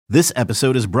This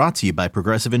episode is brought to you by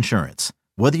Progressive Insurance.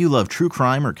 Whether you love true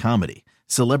crime or comedy,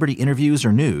 celebrity interviews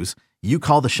or news, you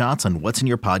call the shots on what's in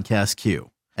your podcast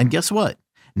queue. And guess what?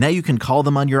 Now you can call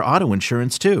them on your auto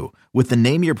insurance too with the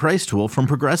Name Your Price tool from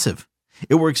Progressive.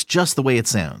 It works just the way it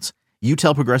sounds. You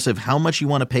tell Progressive how much you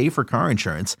want to pay for car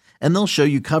insurance, and they'll show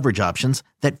you coverage options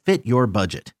that fit your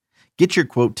budget. Get your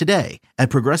quote today at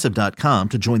Progressive.com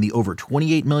to join the over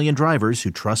 28 million drivers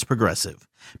who trust Progressive.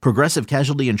 Progressive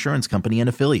Casualty Insurance Company and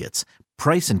Affiliates.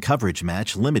 Price and coverage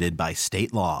match limited by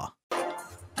state law. All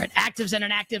right, actives and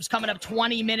inactives coming up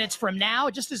 20 minutes from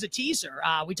now. Just as a teaser,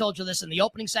 we told you this in the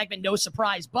opening segment, no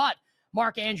surprise, but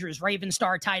Mark Andrews, Ravens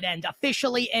star tight end,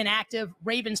 officially inactive.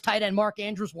 Ravens tight end Mark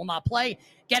Andrews will not play.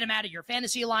 Get him out of your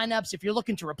fantasy lineups. If you're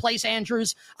looking to replace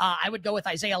Andrews, I would go with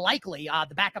Isaiah Likely,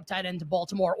 the backup tight end to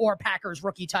Baltimore, or Packers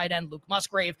rookie tight end Luke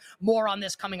Musgrave. More on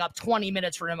this coming up 20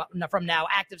 minutes from now.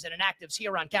 Actives and inactives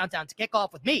here on Countdown to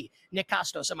Kickoff with me, Nick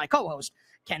Costos, and my co-host,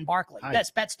 Ken Barkley.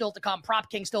 Best bet still to come, Prop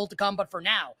King still to come, but for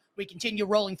now, we continue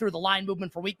rolling through the line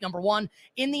movement for week number 1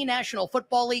 in the National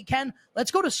Football League. Ken,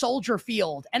 let's go to Soldier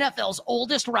Field, NFL's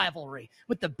oldest rivalry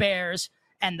with the Bears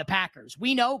and the Packers.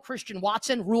 We know Christian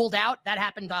Watson ruled out. That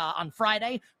happened on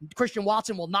Friday. Christian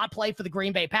Watson will not play for the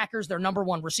Green Bay Packers, their number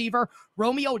 1 receiver.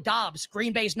 Romeo Doubs,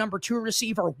 Green Bay's number 2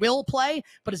 receiver, will play,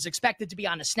 but is expected to be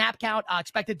on a snap count,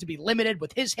 expected to be limited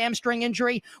with his hamstring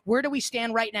injury. Where do we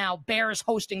stand right now? Bears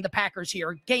hosting the Packers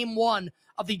here. Game 1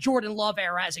 of the Jordan Love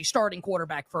era as a starting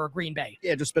quarterback for Green Bay.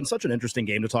 Yeah, just been such an interesting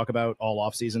game to talk about all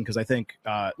offseason because I think,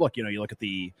 look, you look at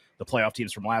the playoff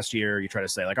teams from last year, you try to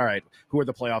say, like, all right, who are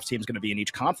the playoff teams going to be in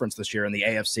each conference this year? In the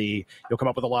AFC, you'll come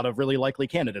up with a lot of really likely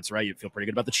candidates, right? You feel pretty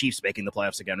good about the Chiefs making the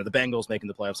playoffs again, or the Bengals making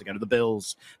the playoffs again, or the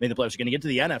Bills making the playoffs. You're going to get to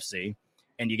the NFC,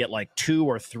 and you get like 2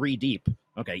 or 3 deep.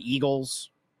 Okay, Eagles,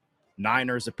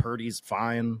 Niners, if Purdy's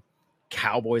fine,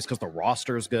 Cowboys because the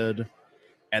roster's good.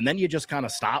 And then you just kind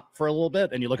of stop for a little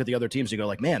bit and you look at the other teams. You go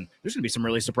like, man, there's going to be some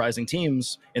really surprising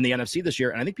teams in the NFC this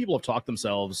year. And I think people have talked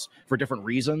themselves for different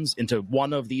reasons into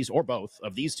one of these or both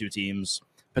of these 2 teams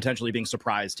potentially being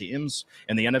surprise teams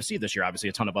in the NFC this year. Obviously,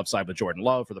 a ton of upside with Jordan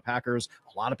Love for the Packers.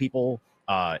 A lot of people,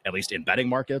 at least in betting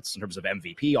markets, in terms of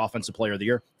MVP, Offensive Player of the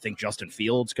Year, think Justin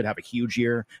Fields could have a huge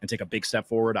year and take a big step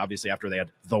forward, obviously, after they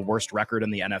had the worst record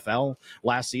in the NFL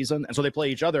last season. And so they play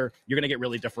each other. You're going to get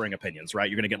really differing opinions, right?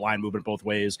 You're going to get line movement both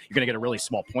ways. You're going to get a really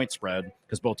small point spread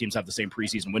because both teams have the same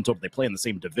preseason win total. They play in the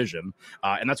same division.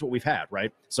 And that's what we've had,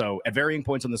 right? So at varying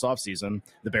points in this offseason,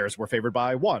 the Bears were favored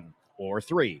by 1 or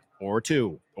 3 or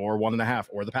 2 or 1.5,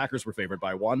 or the Packers were favored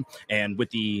by 1. And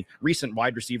with the recent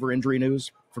wide receiver injury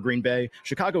news for Green Bay,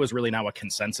 Chicago is really now a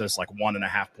consensus like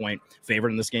 1.5 point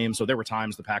favorite in this game. So there were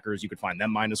times the Packers, you could find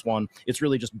them -1. It's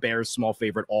really just Bears small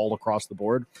favorite all across the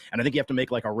board. And I think you have to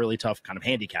make like a really tough kind of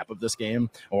handicap of this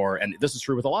game, and this is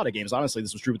true with a lot of games. Honestly,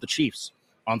 this was true with the Chiefs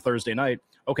on Thursday night.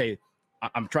 Okay,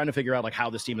 I'm trying to figure out like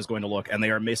how this team is going to look, and they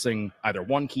are missing either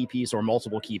one key piece or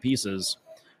multiple key pieces.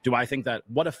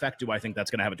 What effect do I think that's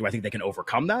going to have? Do I think they can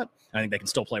overcome that? I think they can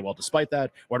still play well despite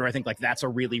that. Or do I think like that's a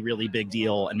really, really big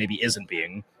deal and maybe isn't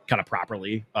being kind of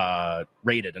properly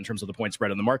rated in terms of the point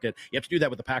spread in the market? You have to do that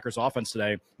with the Packers offense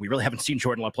today. We really haven't seen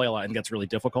Jordan Love play a lot. I think that's really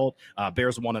difficult.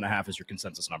 Bears 1.5 is your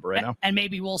consensus number right now. And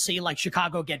maybe we'll see like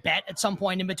Chicago get bet at some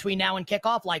point in between now and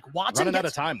kickoff. Like Watson running out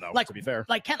of time though, to be fair.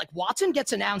 Like Ken, like Watson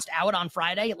gets announced out on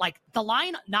Friday. Like the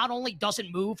line not only doesn't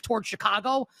move towards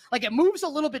Chicago, like it moves a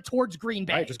little bit towards Green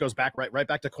Bay. Right, it just goes back right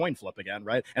back to coin flip again,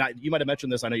 right? And you might have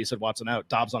mentioned this. I know you said Watson out.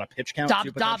 Dobbs on a pitch count. Dobbs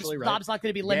right? not going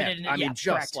to be limited. Yeah, I mean,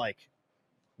 just correct. Like.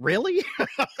 Really?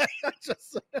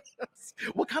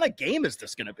 What kind of game is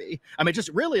this going to be? I mean, just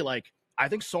really like, I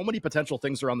think so many potential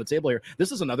things are on the table here.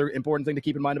 This is another important thing to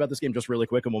keep in mind about this game, just really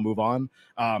quick, and we'll move on.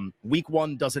 Week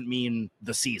 1 doesn't mean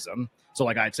the season. So,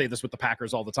 like, I'd say this with the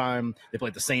Packers all the time. They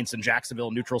played the Saints in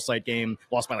Jacksonville, neutral site game,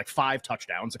 lost by like 5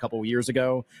 touchdowns a couple of years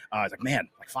ago. I was like, man,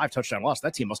 like 5 touchdown loss.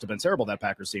 That team must have been terrible, that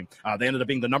Packers team. They ended up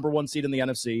being the number 1 seed in the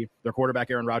NFC. Their quarterback,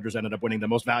 Aaron Rodgers, ended up winning the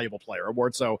most valuable player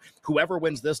award. So whoever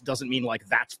wins this doesn't mean like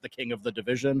that's the king of the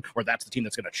division or that's the team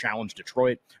that's going to challenge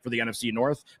Detroit for the NFC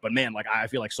North. But man, like I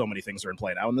feel like so many things are in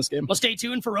play now in this game. Well, stay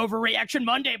tuned for Overreaction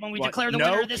Monday when we declare the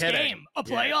winner of this game, a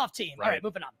playoff team. Right. All right,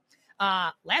 moving on.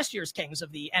 Last year's kings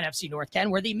of the NFC North,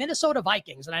 Ken, were the Minnesota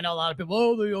Vikings. And I know a lot of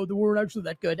people, they weren't actually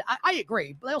that good. I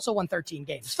agree, but they also won 13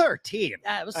 games. 13?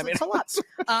 It's a lot.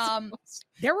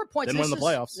 There were points. Didn't win the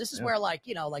playoffs. This is where, like,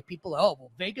 people, oh,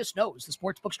 well, Vegas knows. The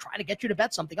sports book's trying to get you to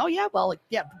bet something. Oh, yeah, well, like,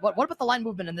 yeah, what about the line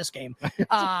movement in this game?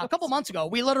 A couple months ago,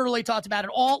 we literally talked about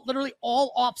it all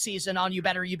offseason on You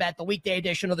Better You Bet, the weekday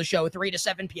edition of the show, 3 to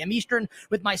 7 p.m. Eastern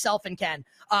with myself and Ken.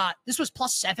 This was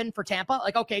 +7 for Tampa.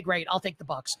 Like, okay, great, I'll take the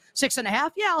Bucks.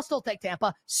 6.5, yeah, I'll still take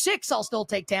Tampa. 6, I'll still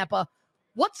take Tampa.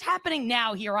 What's happening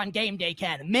now here on game day,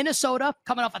 Ken? Minnesota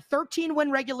coming off a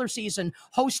 13-win regular season,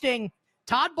 hosting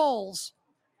Todd Bowles,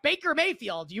 Baker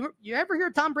Mayfield. You ever hear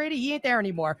Tom Brady? He ain't there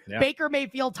anymore. Yeah. Baker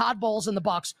Mayfield, Todd Bowles, and the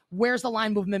Bucs. Where's the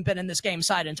line movement been in this game,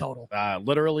 side and total?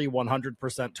 Literally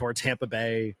 100% toward Tampa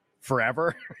Bay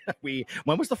forever.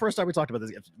 When was the first time we talked about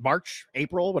this? March,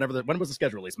 April, when was the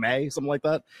schedule release? May, something like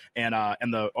that. And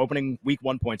the opening week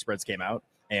 1 point spreads came out.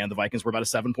 And the Vikings were about a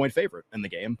 7-point favorite in the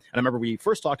game. And I remember we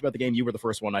first talked about the game. You were the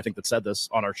first one, I think, that said this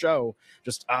on our show.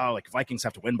 Just, like, Vikings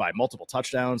have to win by multiple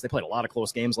touchdowns. They played a lot of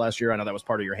close games last year. I know that was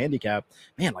part of your handicap.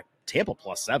 Man, like, Tampa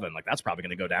 +7, like, that's probably going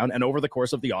to go down. And over the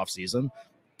course of the offseason,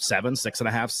 7,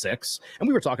 6.5, 6. And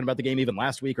we were talking about the game even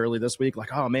last week, early this week.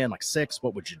 Like, oh, man, like 6,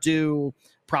 what would you do?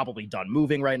 Probably done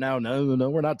moving right now. No,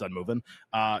 we're not done moving.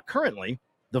 Currently,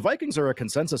 the Vikings are a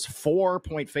consensus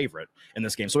 4-point favorite in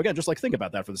this game. So again, just like think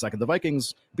about that for a second. The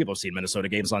Vikings, people have seen Minnesota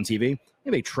games on TV. They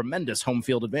have a tremendous home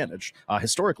field advantage.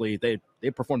 Historically, they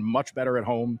performed much better at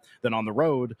home than on the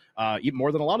road, even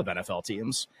more than a lot of NFL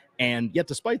teams. And yet,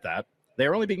 despite that, they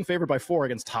are only being favored by 4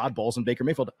 against Todd Bowles and Baker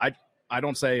Mayfield. I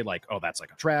don't say like, oh, that's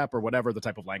like a trap or whatever, the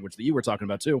type of language that you were talking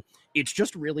about too. It's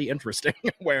just really interesting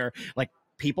where like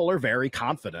people are very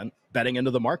confident betting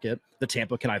into the market that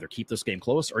Tampa can either keep this game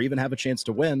close or even have a chance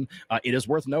to win. It is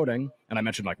worth noting, and I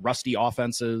mentioned like rusty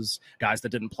offenses, guys that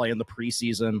didn't play in the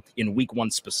preseason in week 1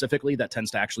 specifically, that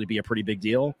tends to actually be a pretty big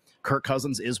deal. Kirk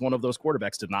Cousins is one of those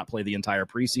quarterbacks, did not play the entire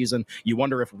preseason. You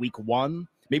wonder if week 1,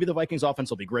 maybe the Vikings offense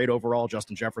will be great overall.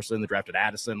 Justin Jefferson, they drafted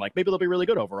Addison, like maybe they'll be really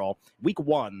good overall. Week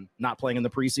 1, not playing in the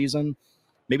preseason,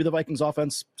 maybe the Vikings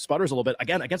offense sputters a little bit,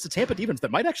 again, against the Tampa defense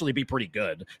that might actually be pretty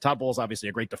good. Todd Bowles, obviously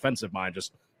a great defensive mind,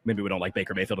 just maybe we don't like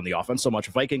Baker Mayfield in the offense so much.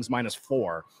 Vikings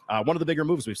 -4, one of the bigger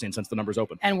moves we've seen since the numbers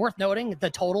open. And worth noting, the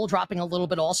total dropping a little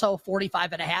bit also,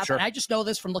 45.5. Sure. And I just know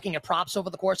this from looking at props over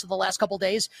the course of the last couple of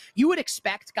days. You would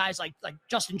expect guys like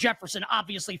Justin Jefferson,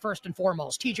 obviously first and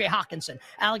foremost, TJ Hawkinson,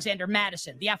 Alexander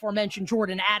Madison, the aforementioned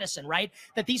Jordan Addison, right?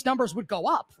 That these numbers would go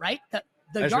up, right?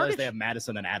 I just realized they have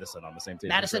Madison and Addison on the same team.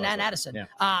 Madison and Addison.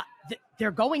 Yeah.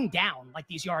 They're going down, like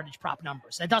these yardage prop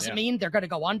numbers. That doesn't mean they're going to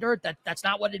go under. That's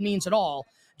not what it means at all.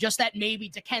 Just that maybe,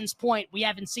 to Ken's point, we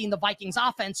haven't seen the Vikings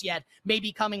offense yet,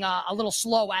 maybe coming a little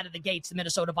slow out of the gates, the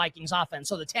Minnesota Vikings offense.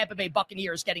 So the Tampa Bay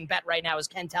Buccaneers getting bet right now, is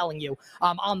Ken telling you,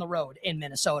 on the road in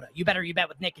Minnesota. You better you bet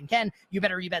with Nick and Ken. You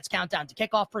better you bet's Countdown to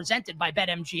Kickoff, presented by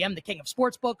BetMGM, the king of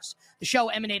sportsbooks. The show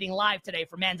emanating live today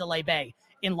from Mandalay Bay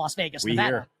in Las Vegas,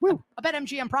 Nevada. A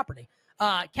BetMGM property.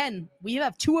 Ken, we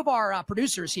have 2 of our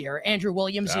producers here. Andrew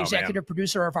Williams, the executive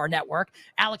producer of our network.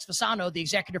 Alex Fasano, the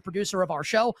executive producer of our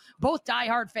show. Both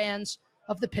diehard fans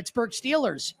of the Pittsburgh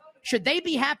Steelers. Should they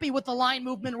be happy with the line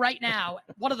movement right now?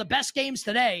 One of the best games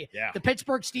today. Yeah. The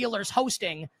Pittsburgh Steelers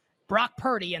hosting Brock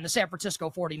Purdy and the San Francisco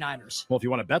 49ers. Well, if you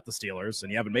want to bet the Steelers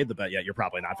and you haven't made the bet yet, you're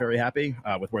probably not very happy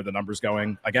with where the number's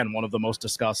going. Again, one of the most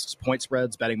discussed point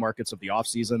spreads, betting markets of the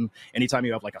offseason. Anytime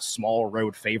you have like a small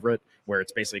road favorite where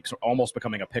it's basically almost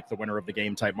becoming a pick the winner of the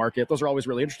game type market, those are always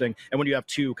really interesting. And when you have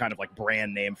 2 kind of like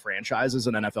brand name franchises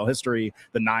in NFL history,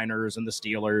 the Niners and the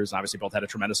Steelers, obviously both had a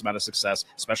tremendous amount of success,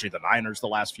 especially the Niners the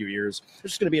last few years. It's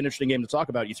just going to be an interesting game to talk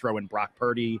about. You throw in Brock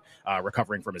Purdy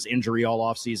recovering from his injury all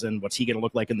offseason. What's he going to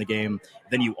look like in the game?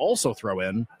 Then you also throw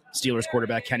in Steelers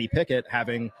quarterback Kenny Pickett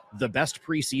having the best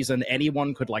preseason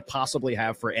anyone could like possibly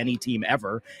have for any team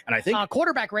ever. And I think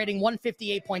quarterback rating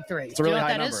 158.3. It's a really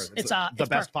high number. It's the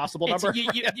best possible number.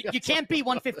 You can't be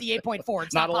 158.4.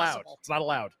 It's not allowed. Possible. It's not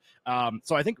allowed.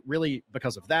 So I think really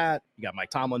because of that, you got Mike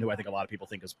Tomlin, who I think a lot of people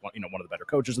think is one of the better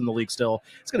coaches in the league still.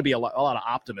 It's going to be a lot of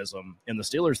optimism in the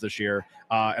Steelers this year.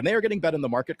 And they are getting bet in the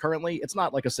market currently. It's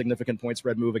not like a significant point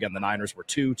spread move. Again, the Niners were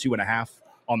 2.5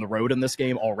 on the road in this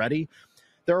game already.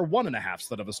 There are 1.5s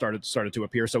that have started to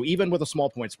appear. So even with a small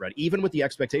point spread, even with the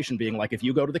expectation being like if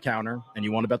you go to the counter and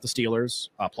you want to bet the Steelers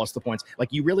plus the points,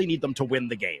 like you really need them to win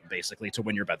the game, basically, to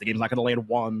win your bet. The game's not going to land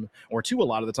 1 or 2 a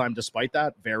lot of the time, despite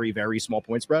that very, very small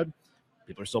point spread.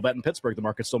 People are still betting Pittsburgh. The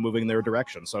market's still moving in their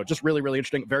direction. So just really, really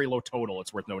interesting. Very low total,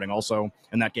 it's worth noting also.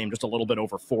 In that game, just a little bit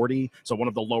over 40. So one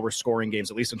of the lower scoring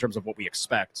games, at least in terms of what we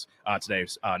expect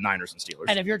today's Niners and Steelers.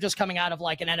 And if you're just coming out of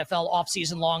like an NFL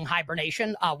offseason long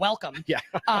hibernation, welcome. Yeah.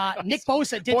 Nick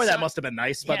Bosa did. Boy, that must have been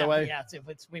nice, by the way. Yeah,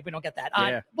 we don't get that.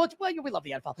 Well, we love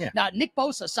the NFL. Yeah. Now, Nick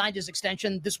Bosa signed his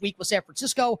extension this week with San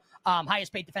Francisco,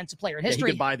 highest paid defensive player in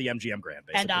history. He could buy the MGM grant,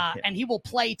 basically. And he will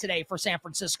play today for San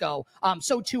Francisco.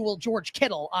 So too will George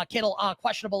Kittle. Kittle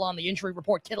questionable on the injury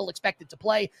report. Kittle expected to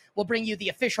play. We'll bring you the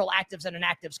official actives and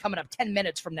inactives coming up 10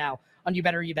 minutes from now on You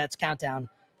Better You Bet's Countdown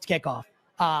to Kickoff.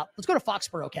 Let's go to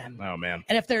Foxborough, Ken. Oh, man.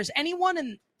 And if there's anyone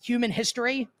in human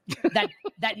history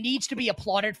that needs to be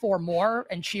applauded for more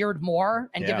and cheered more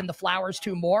and given the flowers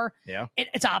to more. Yeah.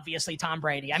 It's obviously Tom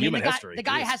Brady. I Human mean, history, the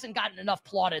guy hasn't gotten enough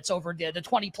plaudits over the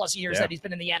 20 plus years that he's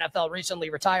been in the NFL, recently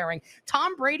retiring.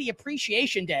 Tom Brady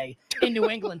Appreciation Day in New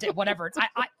England, whatever.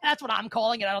 That's what I'm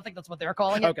calling it. I don't think that's what they're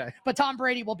calling it. Okay. But Tom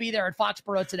Brady will be there at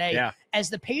Foxborough today as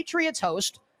the Patriots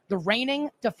host the reigning,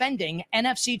 defending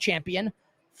NFC champion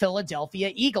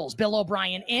Philadelphia Eagles. Bill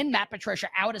O'Brien in, Matt Patricia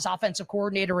out as offensive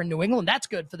coordinator in New England. That's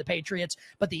good for the Patriots.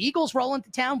 But the Eagles roll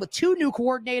into town with 2 new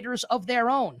coordinators of their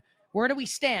own. Where do we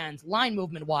stand, line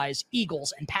movement-wise,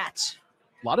 Eagles and Pats?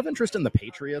 A lot of interest in the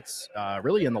Patriots,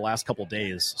 really in the last couple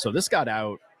days. So this got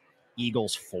out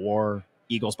Eagles 4,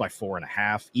 Eagles by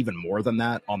 4.5, even more than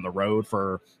that on the road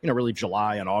for, really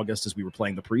July and August as we were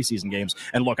playing the preseason games.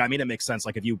 And look, I mean, it makes sense.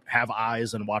 Like if you have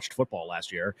eyes and watched football last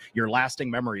year, your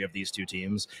lasting memory of these two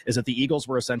teams is that the Eagles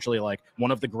were essentially like one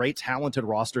of the great talented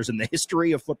rosters in the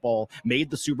history of football, made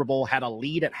the Super Bowl, had a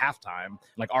lead at halftime,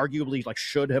 like arguably like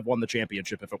should have won the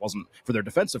championship if it wasn't for their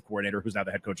defensive coordinator, who's now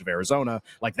the head coach of Arizona.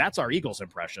 Like that's our Eagles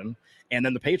impression. And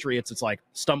then the Patriots, it's like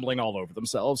stumbling all over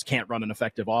themselves, can't run an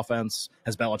effective offense.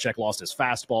 Has Belichick lost his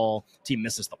fastball? Team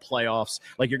misses the playoffs.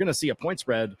 Like you're going to see a point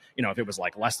spread, if it was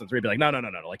like less than 3, be like, no.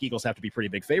 Like Eagles have to be pretty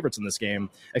big favorites in this game.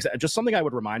 Just something I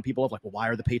would remind people of, like, well, why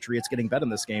are the Patriots getting bet in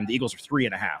this game? The Eagles are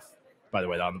 3.5, by the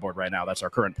way, on the board right now. That's our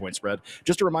current point spread.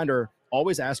 Just a reminder,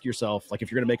 always ask yourself, like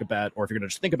if you're going to make a bet or if you're going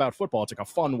to just think about football, it's like a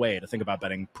fun way to think about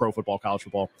betting pro football, college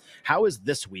football. How is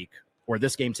this week or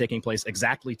this game taking place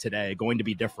exactly today going to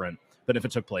be different than if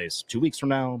it took place 2 weeks from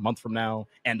now, a month from now,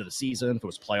 end of the season, if it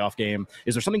was a playoff game?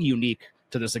 Is there something unique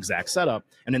to this exact setup?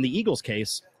 And in the Eagles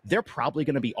case, they're probably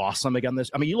going to be awesome again.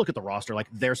 You look at the roster, like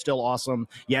they're still awesome.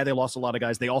 Yeah, they lost a lot of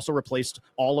guys. They also replaced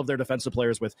all of their defensive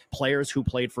players with players who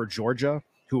played for Georgia,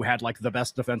 who had like the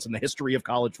best defense in the history of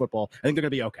college football. I think they're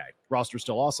going to be okay. Roster's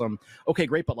still awesome. Okay,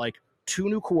 great. But like 2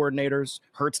 new coordinators,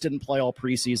 Hurts didn't play all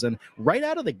preseason. Right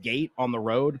out of the gate on the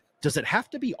road, does it have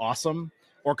to be awesome?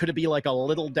 Or could it be like a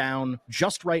little down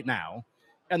just right now?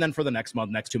 And then for the next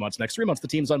month, next 2 months, next 3 months, the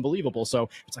team's unbelievable. So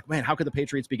it's like, man, how could the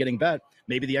Patriots be getting bet?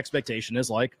 Maybe the expectation is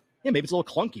like, maybe it's a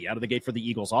little clunky out of the gate for the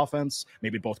Eagles offense.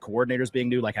 Maybe both coordinators being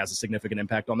new, like has a significant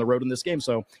impact on the road in this game.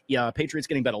 So yeah, Patriots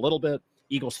getting bet a little bit.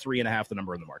 Eagles 3.5, the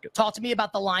number in the market. Talk to me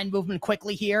about the line movement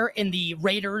quickly here in the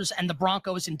Raiders and the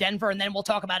Broncos in Denver. And then we'll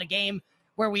talk about a game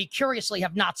where we curiously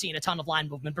have not seen a ton of line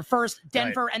movement. But first,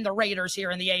 Denver and the Raiders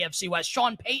here in the AFC West.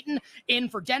 Sean Payton in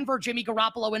for Denver, Jimmy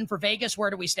Garoppolo in for Vegas.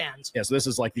 Where do we stand? Yeah, so this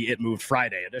is like the ItMoved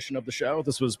Friday edition of the show.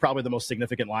 This was probably the most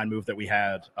significant line move that we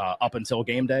had up until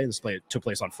game day. This took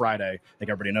place on Friday. I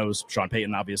think everybody knows Sean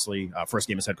Payton, obviously, first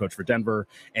game as head coach for Denver,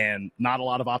 and not a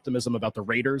lot of optimism about the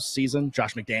Raiders season.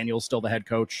 Josh McDaniels still the head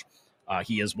coach.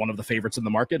 He is one of the favorites in the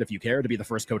market, if you care, to be the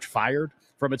first coach fired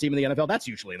from a team in the NFL. That's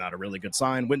usually not a really good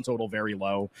sign. Win total very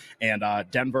low. And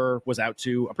Denver was out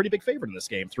to a pretty big favorite in this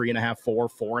game, 3.5,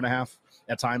 4.5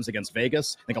 at times against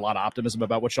Vegas. I think a lot of optimism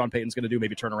about what Sean Payton's going to do,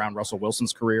 maybe turn around Russell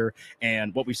Wilson's career.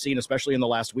 And what we've seen, especially in the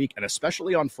last week, and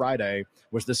especially on Friday,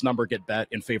 was this number get bet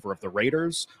in favor of the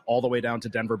Raiders, all the way down to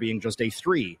Denver being just a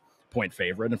 3-point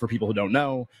favorite. And for people who don't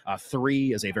know,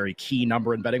 3 is a very key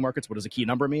number in betting markets. What does a key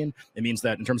number mean? It means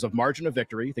that in terms of margin of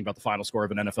victory, think about the final score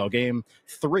of an NFL game,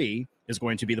 3 is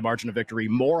going to be the margin of victory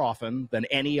more often than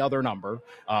any other number,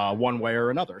 one way or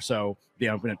another. So,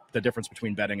 the difference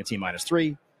between betting a team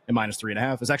 -3 and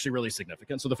 -3.5 is actually really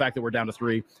significant. So the fact that we're down to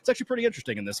 3, it's actually pretty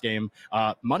interesting in this game.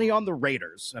 Money on the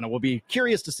Raiders, and we'll be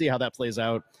curious to see how that plays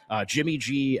out. Jimmy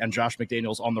G and Josh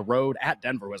McDaniels on the road at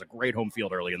Denver, who has a great home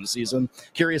field early in the season.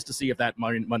 Curious to see if that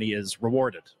money is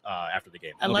rewarded after the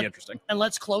game. It'll be interesting. And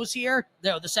let's close here.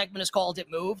 The segment is called It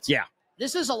Moved. Yeah.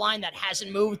 This is a line that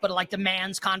hasn't moved, but it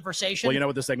demands conversation. Well, you know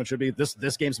what this segment should be?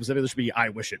 This game specifically should be I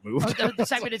Wish It Moved. The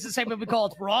segment is the segment we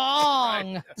called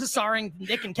Wrong. Right. This is starring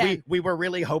Nick and Ken. We were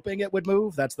really hoping it would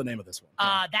move. That's the name of this one.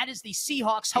 That is the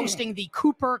Seahawks hosting the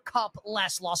Cooper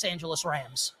Cup-less Los Angeles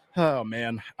Rams. Oh,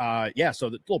 man. So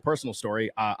the little personal story.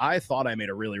 I thought I made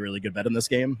a really, really good bet in this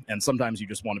game. And sometimes you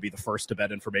just want to be the first to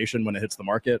bet information when it hits the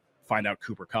market. Find out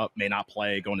Cooper Kupp may not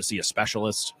play, going to see a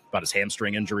specialist about his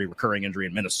hamstring injury, recurring injury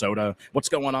in Minnesota. What's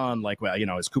going on?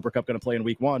 Is Cooper Kupp going to play in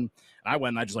week 1? And I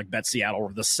went and I just bet Seattle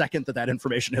the second that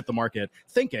information hit the market,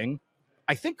 thinking,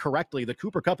 I think correctly, that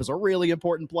Cooper Kupp is a really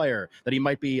important player, that he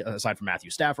might be, aside from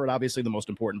Matthew Stafford, obviously the most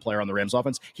important player on the Rams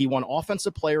offense. He won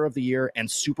Offensive Player of the Year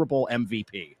and Super Bowl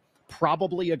MVP.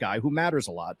 Probably a guy who matters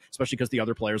a lot, especially because the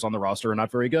other players on the roster are not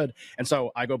very good. And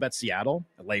so I go bet Seattle,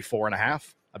 lay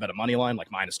 4.5. I bet a money line like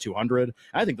 -200.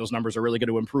 I think those numbers are really going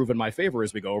to improve in my favor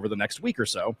as we go over the next week or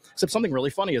so, except something really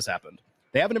funny has happened.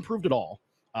 They haven't improved at all.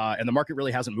 And the market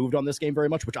really hasn't moved on this game very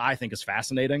much, which I think is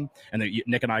fascinating. And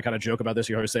Nick and I kind of joke about this.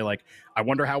 You always say, like, I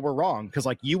wonder how we're wrong. Because,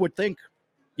 like, you would think,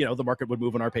 the market would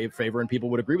move in our favor and people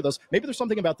would agree with us. Maybe there's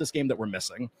something about this game that we're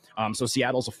missing. So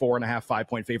Seattle's a 4.5,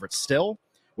 5-point favorite still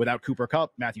without Cooper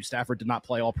Kupp. Matthew Stafford did not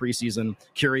play all preseason.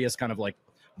 Curious kind of like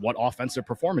what offensive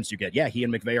performance you get. Yeah, he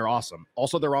and McVay are awesome.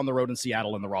 Also, they're on the road in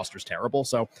Seattle and the roster's terrible.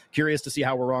 So curious to see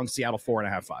how we're wrong. Seattle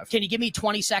 4.5, 5. Can you give me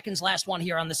 20 seconds? Last one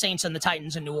here on the Saints and the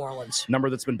Titans in New Orleans. Number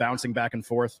that's been bouncing back and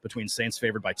forth between Saints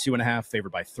favored by 2.5,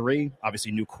 favored by 3.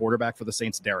 Obviously, new quarterback for the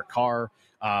Saints, Derek Carr.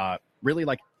 Really,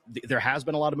 like, there has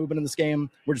been a lot of movement in this game.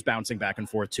 We're just bouncing back and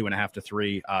forth 2.5 to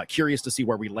 3. Curious to see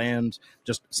where we land.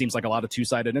 Just seems like a lot of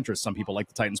two-sided interest. Some people like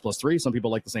the Titans +3. Some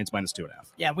people like the Saints -2.5.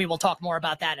 Yeah, we will talk more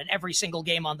about that and every single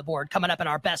game on the board coming up in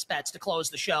our best bets to close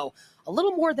the show a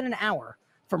little more than an hour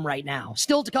from right now.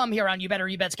 Still to come here on You Better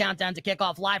You Bet's Countdown to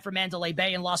Kickoff, live from Mandalay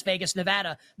Bay in Las Vegas,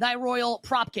 Nevada. Thy Royal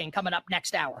Prop King coming up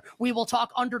next hour. We will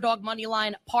talk underdog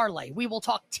moneyline parlay. We will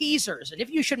talk teasers and if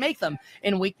you should make them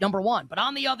in week number 1. But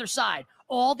on the other side,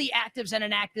 all the actives and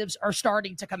inactives are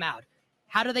starting to come out.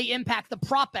 How do they impact the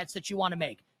prop bets that you want to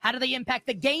make? How do they impact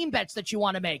the game bets that you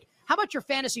want to make? How about your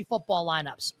fantasy football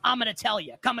lineups? I'm going to tell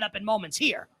you coming up in moments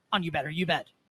here on You Better You Bet.